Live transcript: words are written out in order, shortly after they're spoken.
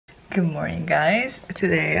Good morning, guys.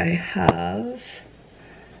 Today I have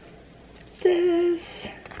this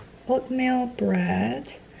oatmeal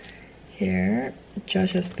bread here.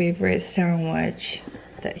 Josh's favorite sandwich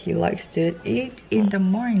that he likes to eat in the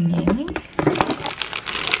morning.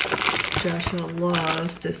 Joshua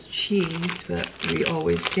loves this cheese, but we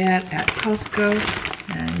always get at Costco.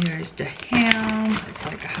 And here's the ham. It's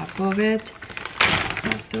like half of it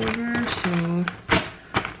left over. So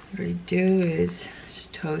what I do is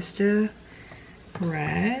just toast the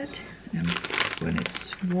bread, and when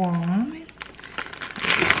it's warm, I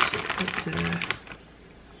just put the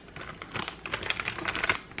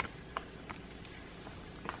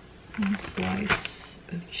one slice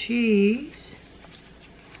of cheese.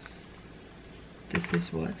 This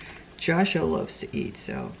is what Joshua loves to eat,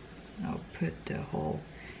 so I'll put the whole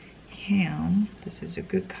ham. This is a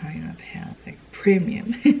good kind of ham, like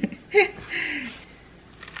premium.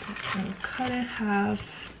 I'll cut it half.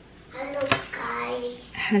 Hello guys.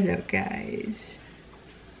 Hello guys.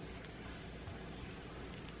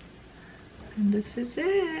 And this is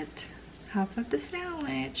it. Half of the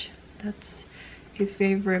sandwich. That's his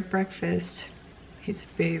favorite breakfast. His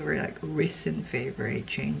favorite, like recent favorite,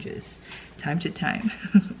 changes time to time.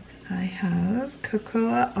 I have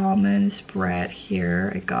cocoa almond spread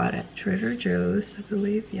here. I got at Trader Joe's, I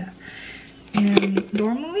believe, yeah. And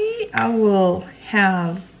normally I will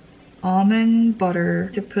have almond butter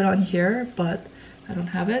to put on here, but I don't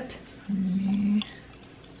have it.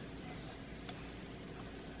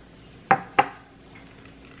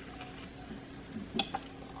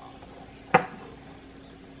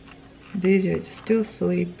 DJ is still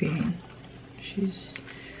sleeping. She's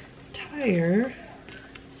tired,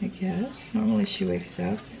 I guess. Normally she wakes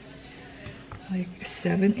up like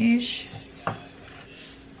 7-ish.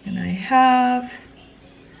 And I have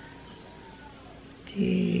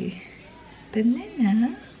the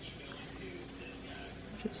banana.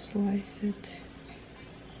 Just slice it.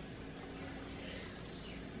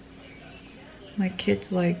 My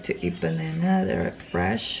kids like to eat banana. They're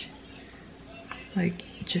fresh, like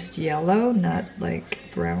just yellow, not like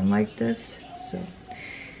brown like this. So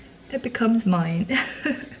it becomes mine.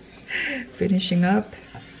 Finishing up.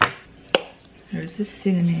 There's the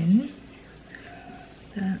cinnamon.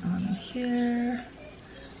 That on here.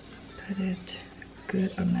 Put it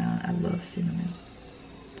good amount. I love cinnamon.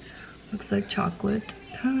 Looks like chocolate.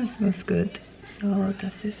 Oh, it smells good. So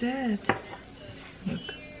this is it.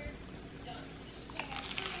 Look.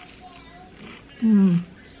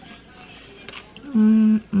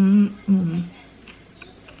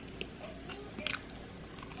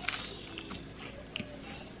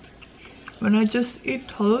 When I just eat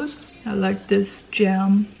toast, I like this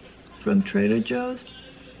jam from Trader Joe's.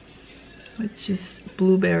 It's just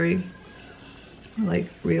blueberry, like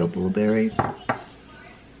real blueberry.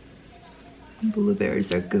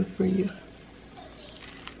 Blueberries are good for you.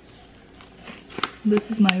 This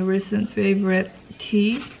is my recent favorite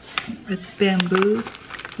tea. It's bamboo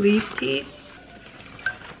leaf tea.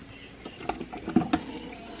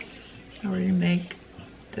 I already make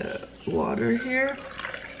the water here.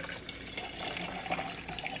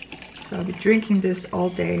 So I'll be drinking this all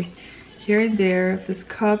day. Here and there, this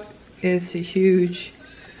cup is huge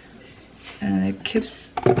and it keeps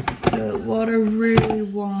the water really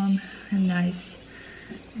warm and nice.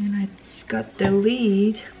 And it's got the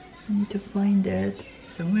lid. I need to find it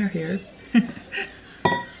somewhere here.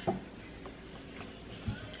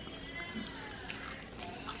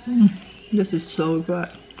 This is so good.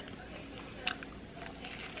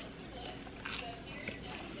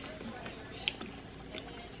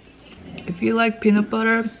 If you like peanut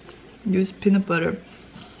butter, use peanut butter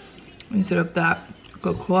instead of that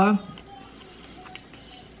cocoa.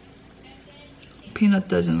 Peanut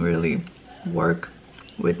doesn't really work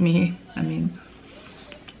with me. I mean,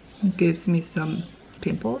 it gives me some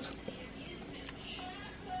pimples.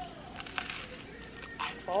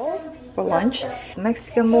 For lunch,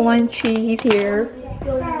 Mexican bouillon cheese here.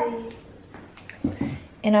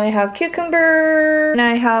 And I have cucumber. And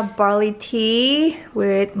I have barley tea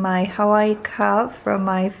with my Hawaii cup from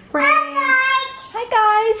my friend. Hi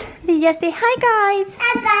guys! Did you say hi guys?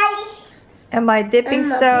 Hi guys. And my dipping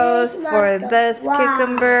sauce for this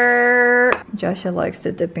cucumber. Joshua likes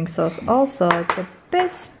the dipping sauce also. It's a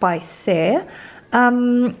bit spicy.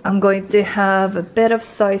 I'm going to have a bit of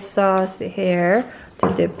soy sauce here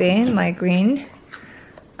to dip in my green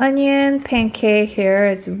onion pancake here.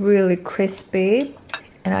 It's really crispy.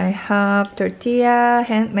 And I have tortilla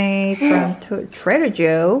handmade from Trader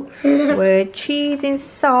Joe with cheese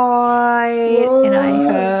inside. And I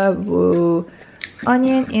have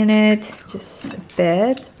onion in it, just a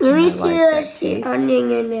bit. Let me I like that see taste.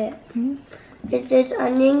 onion in it. Is there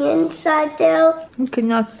onion inside there? You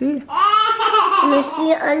cannot see. Can I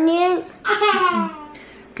see onion?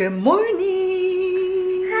 Good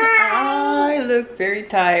morning. Hi. I look very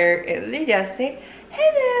tired. And Lydia say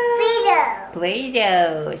hello.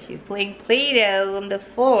 Play-Doh. She's playing Play-Doh on the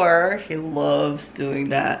floor. She loves doing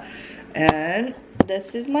that. And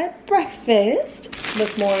this is my breakfast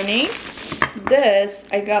this morning. This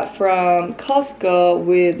I got from Costco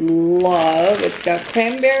with love. It's got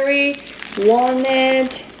cranberry,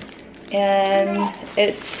 walnut, and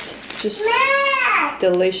it's just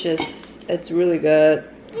delicious. It's really good.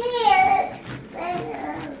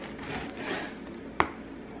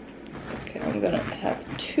 Okay, I'm gonna have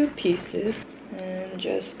 2 pieces and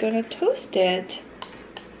just gonna toast it.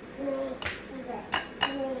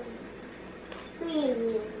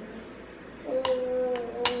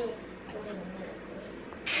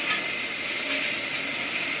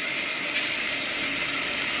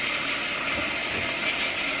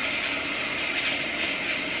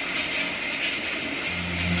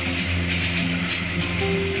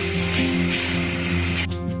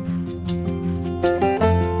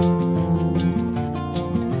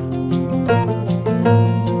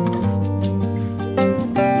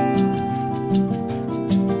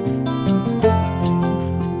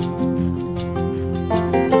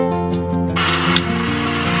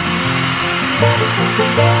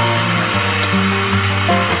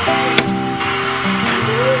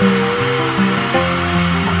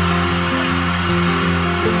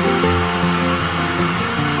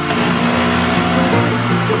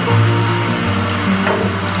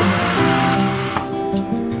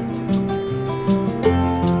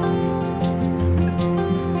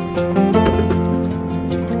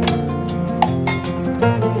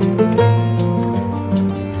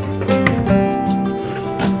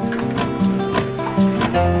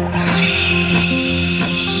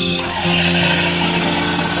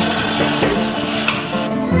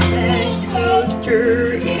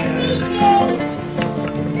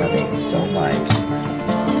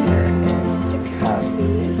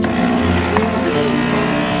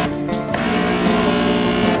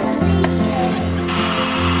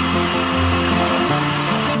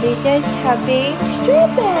 Just having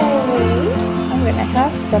strawberries. I'm gonna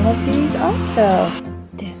have some of these also.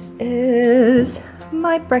 This is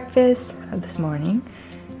my breakfast this morning.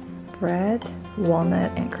 Bread,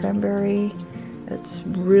 walnut, and cranberry. It's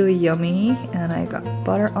really yummy, and I got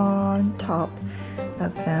butter on top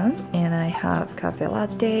of them. And I have cafe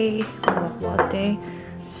latte, love latte.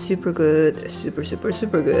 Super good, super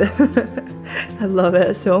good. I love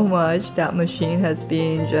it so much. That machine has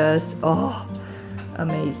been just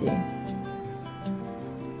amazing.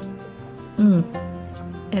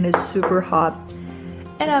 And it's super hot.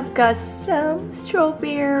 And I've got some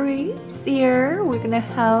strawberries here. We're gonna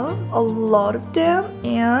have a lot of them,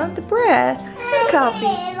 and the bread and coffee.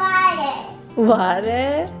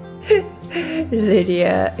 Water.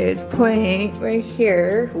 Lydia is playing right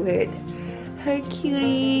here with her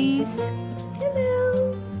cuties. Hello.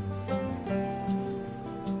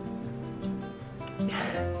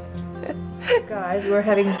 Guys, we're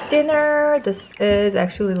having dinner. This is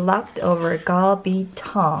actually leftover galbi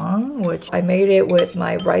tang, which I made it with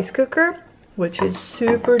my rice cooker, which is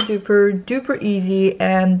super duper easy,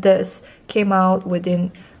 and this came out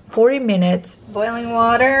within 40 minutes. Boiling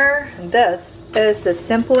water. This is the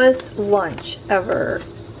simplest lunch ever.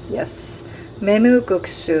 Yes,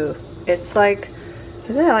 memuguksu. It's like,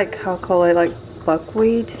 is that like how call it, like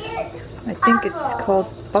buckwheat? I think it's called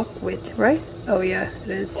buckwheat, right? Oh yeah, it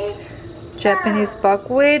is. Japanese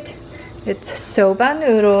buckwheat. It's soba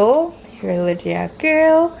noodle. Here, Lydia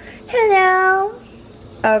girl. Hello.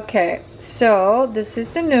 Okay, so this is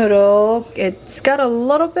the noodle. It's got a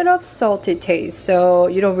little bit of salty taste, so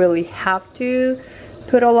you don't really have to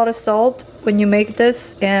put a lot of salt when you make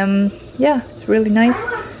this. And yeah, it's really nice.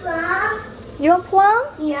 You want plum?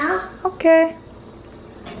 Yeah. Okay.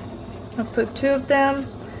 I'll put 2 of them.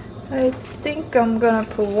 I think I'm gonna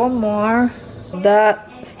put 1 more. That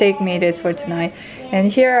steak meat is for tonight.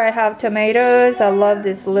 And here I have tomatoes. I love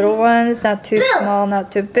these little ones, not too small,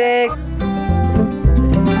 not too big.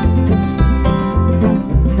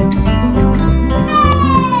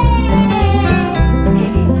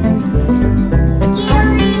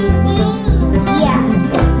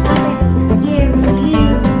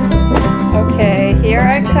 Okay, here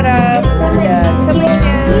I cut up the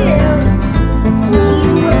tomatoes.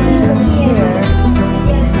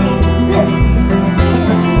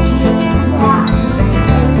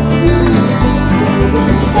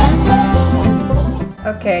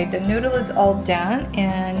 Okay, the noodle is all done,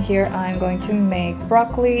 and here I'm going to make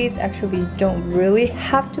broccolis. Actually, you don't really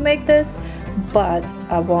have to make this, but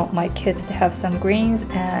I want my kids to have some greens,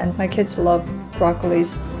 and my kids love broccolis.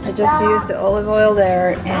 I just used the olive oil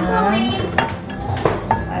there, and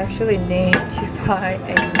I actually need to buy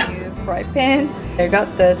a new fry pan. I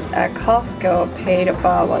got this at Costco, paid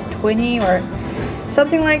about what, 20 or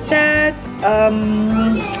something like that.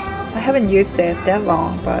 I haven't used it that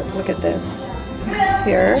long, but look at this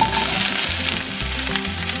here.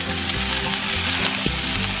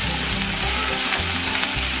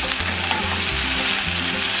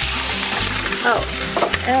 Oh,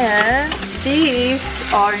 and these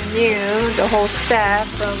are new, the whole set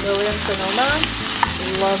from Williams-Sonoma.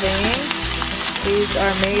 Loving. These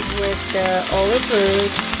are made with olive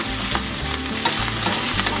root.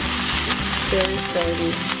 Very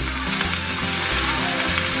sturdy.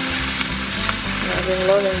 I've been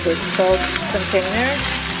loving this salt container.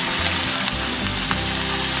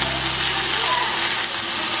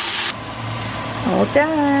 All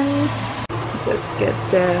done. Just get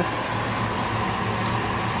the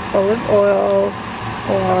olive oil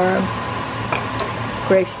or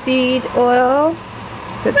grapeseed oil.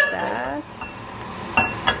 Just put that.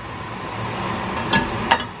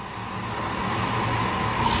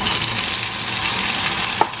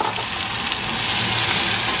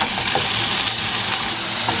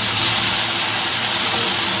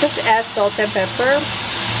 Just add salt and pepper.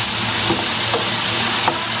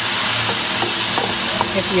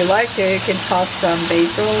 If you like it, you can toss some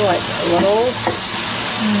basil, like a little.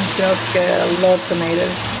 Smells good. I love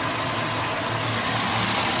tomatoes.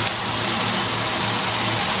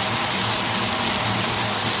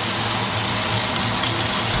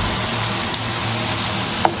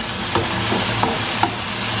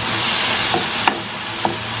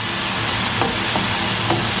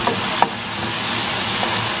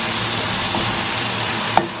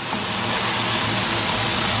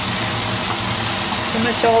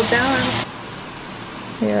 Much all done.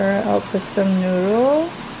 Here I'll put some noodle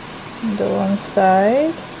on the one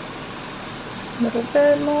side, a little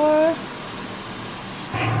bit more.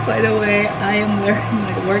 By the way, I am wearing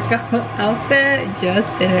my workout outfit, just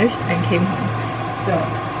finished and came home. So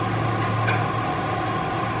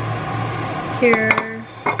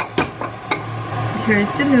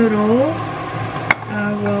here's the noodle.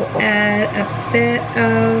 I will add a bit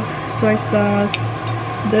of soy sauce.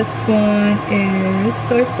 This one is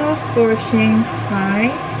soy sauce for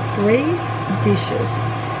Shanghai braised dishes.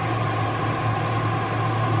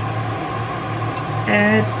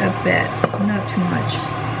 Add a bit, not too much.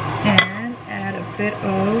 And add a bit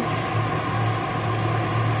of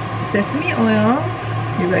sesame oil.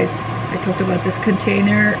 You guys, I talked about this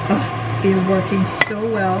container. Oh, it's been working so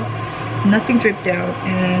well. Nothing dripped out,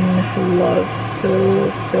 and love,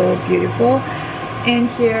 so beautiful. And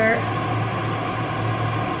here,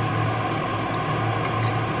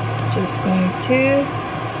 just going to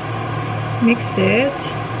mix it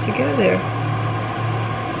together.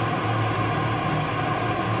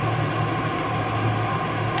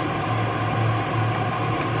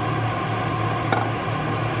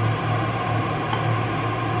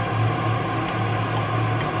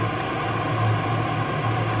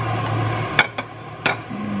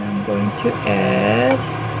 And I'm going to add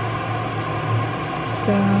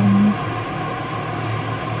some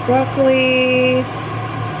broccolis.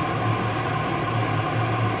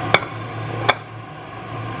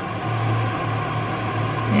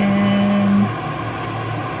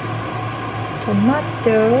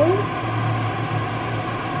 Tomato.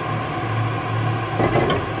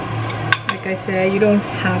 Like I said, you don't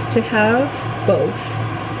have to have both,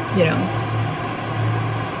 you know.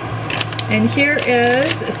 And here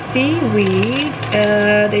is a seaweed.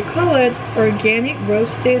 They call it organic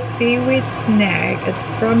roasted seaweed snack. It's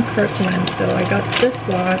from Kirkland, so I got this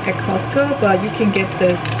one at Costco, but you can get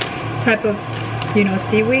this type of, you know,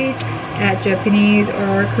 seaweed at Japanese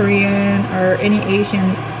or Korean or any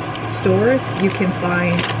Asian stores you can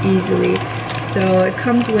find easily. So it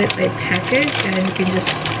comes with a package, and you can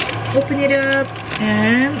just open it up,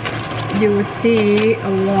 and you will see a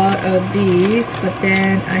lot of these, but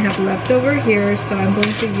then I have leftover here, so I'm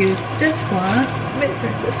going to use this one. Let me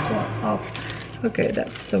turn this one off. Okay,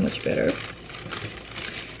 that's so much better.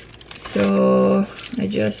 So I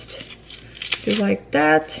just do like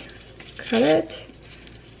that, cut it,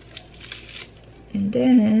 and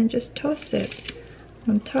then just toss it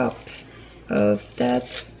on top of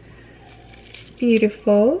that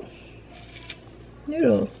beautiful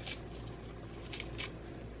noodle,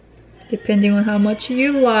 depending on how much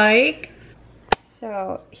you like.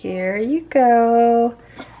 So here you go,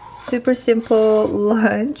 super simple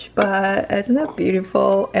lunch, but isn't that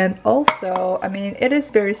beautiful? And also, I mean, it is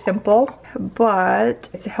very simple, but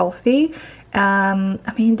it's healthy. I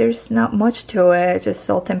mean, there's not much to it, just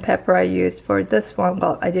salt and pepper I used for this one.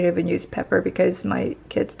 Well, I didn't even use pepper because my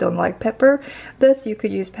kids don't like pepper. This, you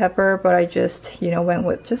could use pepper, but I just, you know, went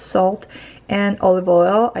with just salt and olive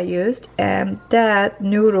oil I used. And that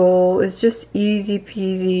noodle is just easy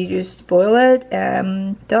peasy, just boil it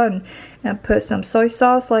and done. And put some soy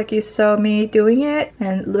sauce like you saw me doing it,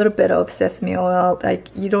 and a little bit of sesame oil.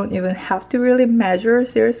 Like, you don't even have to really measure,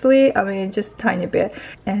 seriously. I mean, just tiny bit,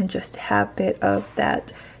 and just have a bit of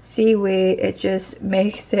that seaweed. It just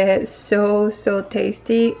makes it so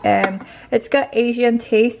tasty, and it's got Asian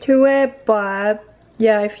taste to it. But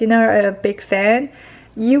yeah, if you're not a big fan,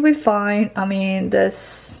 you will find, I mean,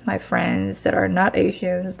 this, my friends that are not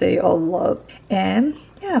Asians, they all love. And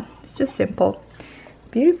yeah, it's just simple.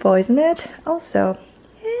 Beautiful, isn't it? Also,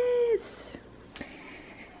 yes.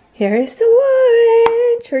 Here is the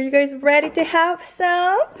lunch. Are you guys ready to have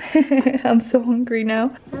some? I'm so hungry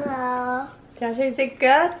now. Hello. Josh, is it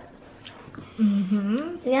good?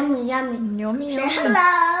 Mm-hmm. Yummy. Yummy. Say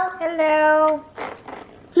hello. Hello.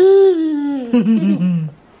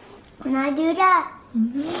 Can I do that?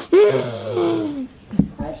 Mm-hmm.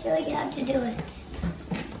 I'll show you how to do it.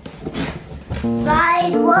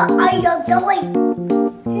 Guys, what are you doing?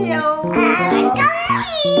 Hello.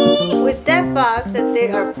 With With that box as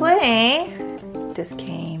they are playing, this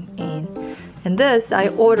came in. And this I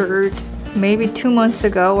ordered maybe 2 months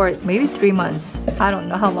ago, or maybe 3 months. I don't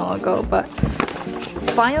know how long ago, but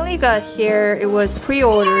finally got here. It was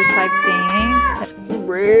pre-order type thing. It's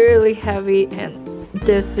really heavy, and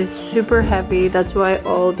this is super heavy. That's why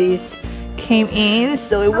all these came in,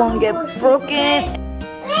 so it won't get broken.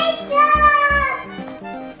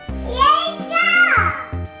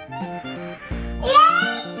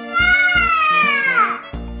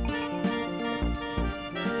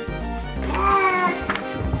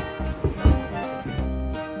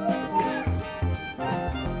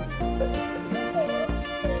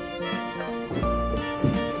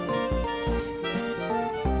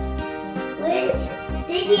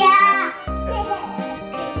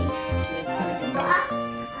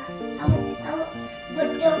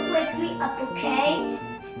 But don't wake me up, okay?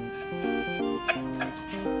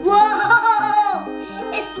 Whoa!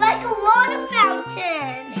 It's like a water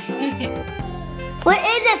fountain. What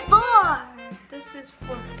is it for? This is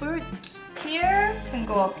for fruits. Here, can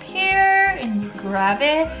go up here, and you grab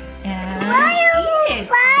it and eat it.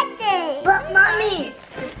 But mommy,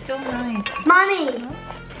 It's so nice. mommy,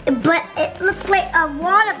 but it looks like a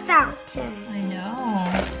water fountain. I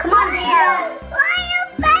know. Come on, Dad. Why are you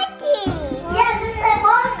fighting? Yes, this is a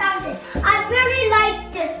water fountain. I really like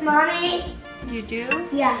this, mommy. You do?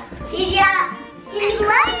 Yeah. Yeah. Can you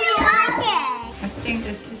let me hug it? I think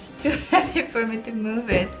this is too heavy for me to move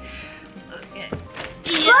it. Okay.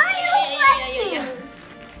 Why are you fighting?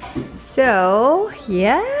 So,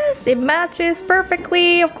 yes, it matches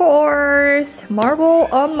perfectly, of course. Marble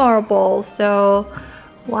on marble. So,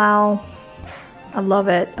 wow. I love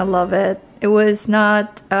it. I love it. It was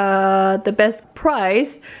not the best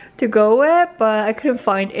price to go with, but I couldn't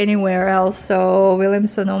find anywhere else. So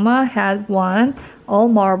Williams Sonoma had one, all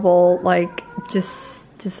marble, like just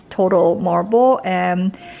total marble,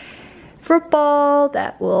 and fruit ball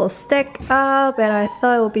that will stick up, and I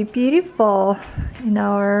thought it would be beautiful in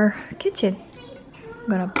our kitchen. I'm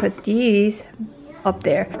gonna put these up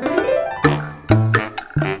there.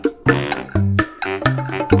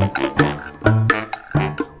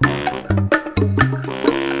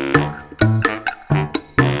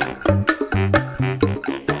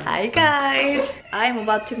 Hi guys! I'm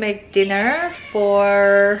about to make dinner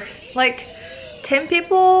for like 10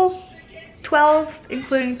 people, 12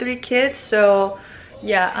 including 3 kids. So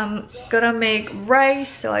yeah, I'm gonna make rice.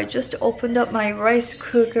 So I just opened up my rice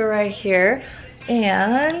cooker right here,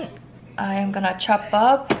 and I'm gonna chop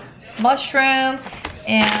up mushroom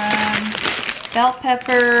and bell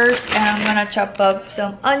peppers, and I'm gonna chop up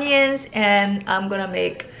some onions, and I'm gonna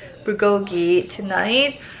make bulgogi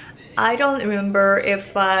tonight. I don't remember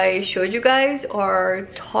if I showed you guys or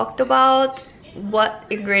talked about what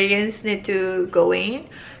ingredients need to go in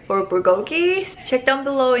for bulgogi. Check down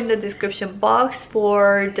below in the description box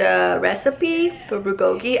for the recipe for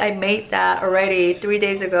bulgogi. I made that already 3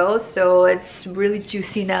 days ago, so it's really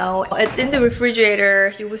juicy now. It's in the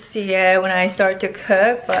refrigerator. You will see it when I start to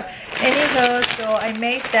cook. But anyhow, so I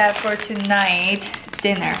made that for tonight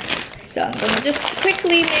dinner. So I'm gonna just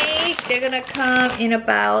quickly make. They're gonna come in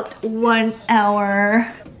about 1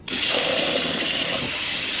 hour.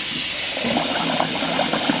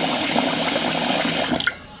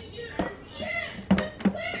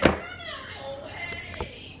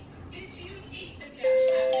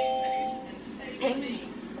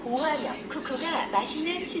 고화력 쿠쿠가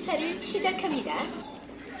맛있는 시사를 시작합니다.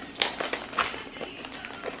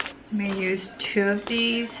 I may use 2 of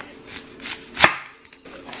these.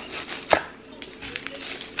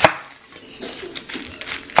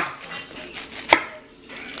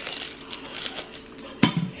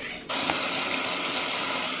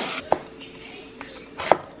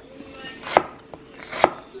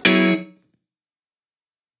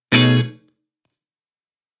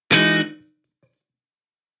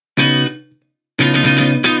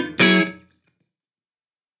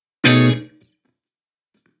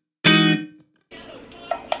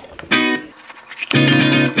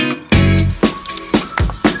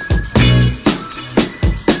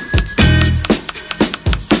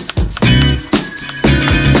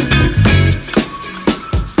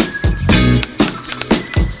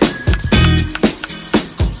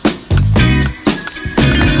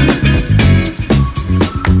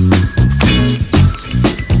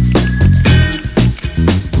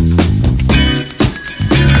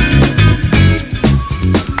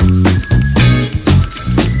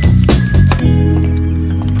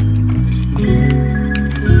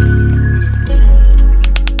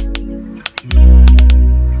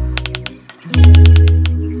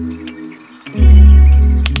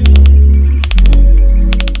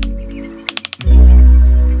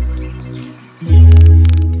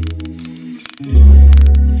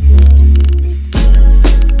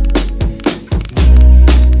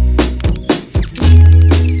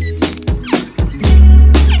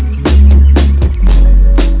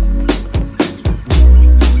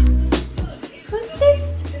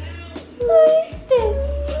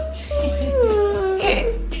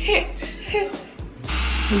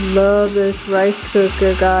 Love this rice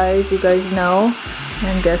cooker, guys. You guys know.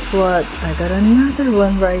 And guess what? I got another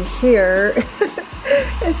one right here.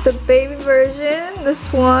 It's the baby version. This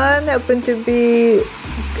one happened to be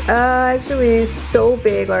actually so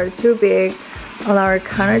big or too big on our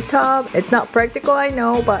countertop. It's not practical, I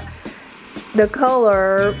know, but the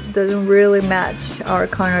color doesn't really match our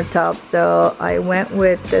countertop, so I went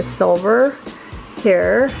with the silver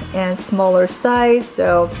here and smaller size.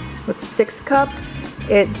 So with 6 cups,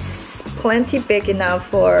 it's plenty big enough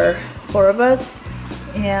for 4 of us.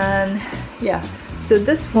 And yeah, so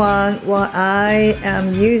this one, what I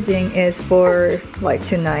am using is for like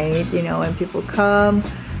tonight, you know, when people come,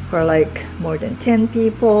 for like more than 10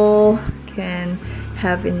 people can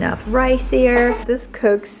have enough rice here. This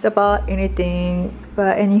cooks about anything,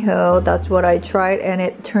 but anyhow, that's what I tried and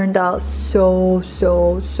it turned out so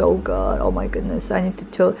good. Oh my goodness, I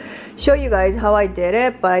need to show you guys how I did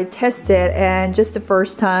it, but I tested and just the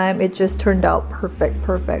first time it just turned out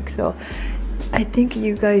perfect. So I think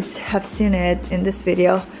you guys have seen it in this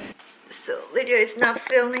video. So Lydia is not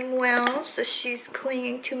feeling well, so she's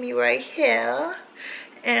clinging to me right here.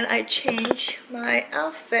 And I changed my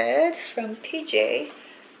outfit from PJ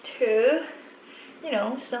to, you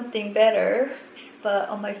know, something better. But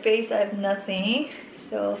on my face I have nothing.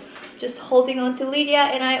 So just holding on to Lydia,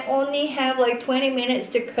 and I only have like 20 minutes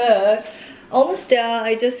to cook. Almost done.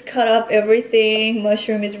 I just cut up everything.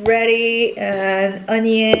 Mushroom is ready, and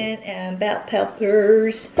onion and bell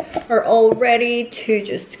peppers are all ready to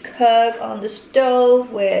just cook on the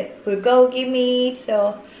stove with bulgogi meat.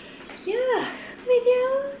 So yeah.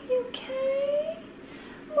 Lydia, you okay?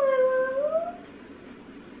 My love?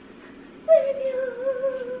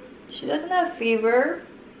 Lydia. She doesn't have fever,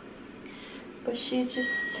 but she's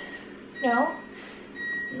just, you know,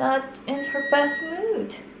 not in her best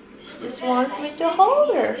mood. She just wants me to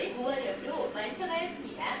hold her.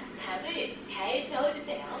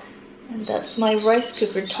 And that's my rice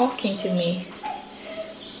cooker talking to me.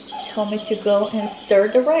 Tell me to go and stir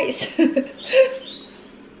the rice.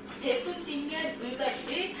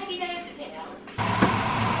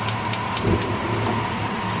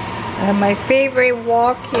 And my favorite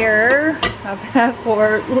wok here I've had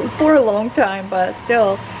for a long time, but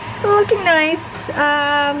still looking nice.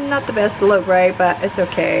 Not the best look, right? But it's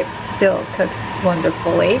okay. Still cooks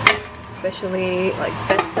wonderfully, especially like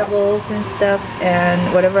vegetables and stuff.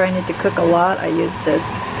 And whatever I need to cook a lot, I use this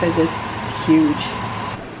because it's huge.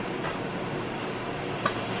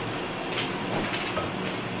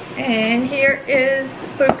 And here is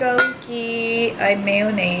bulgogi. I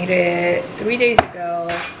marinated 3 days ago.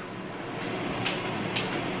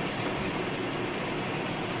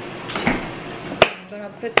 So I'm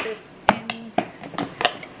gonna put this in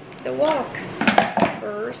the wok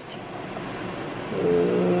first.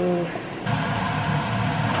 Ooh.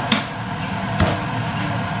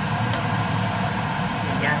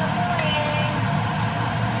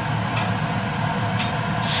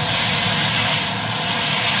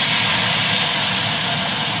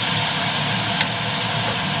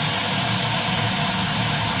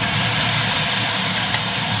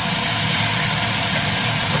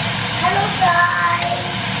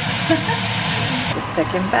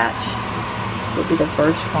 second batch. This will be the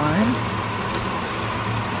first one.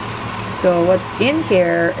 So what's in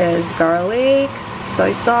here is garlic,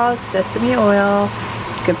 soy sauce, sesame oil.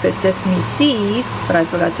 You could put sesame seeds, but I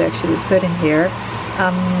forgot to actually put in here.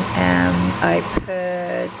 And I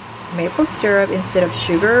put maple syrup instead of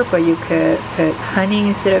sugar, but you could put honey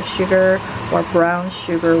instead of sugar, or brown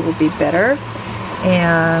sugar would be better.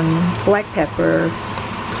 And black pepper.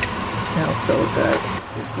 Smells so good.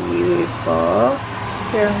 It's beautiful.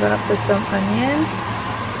 Here I'm gonna put some onion.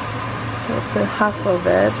 I'll put half of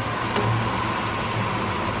it.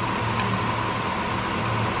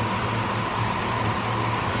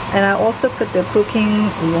 And I also put the cooking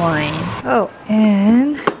wine. Oh,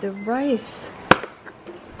 and the rice.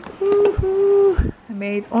 Woohoo! I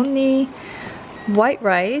made only white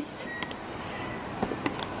rice.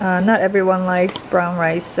 Not everyone likes brown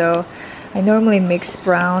rice, so I normally mix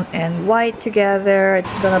brown and white together.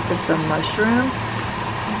 I'm gonna put some mushroom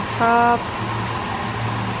on top.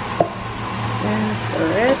 And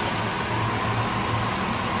stir it.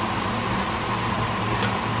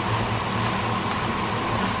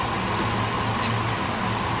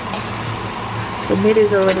 The meat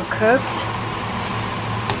is already cooked,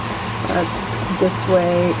 but this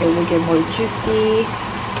way it will get more juicy,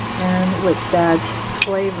 and with that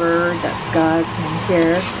flavor that's got in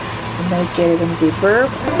here, it might get even deeper.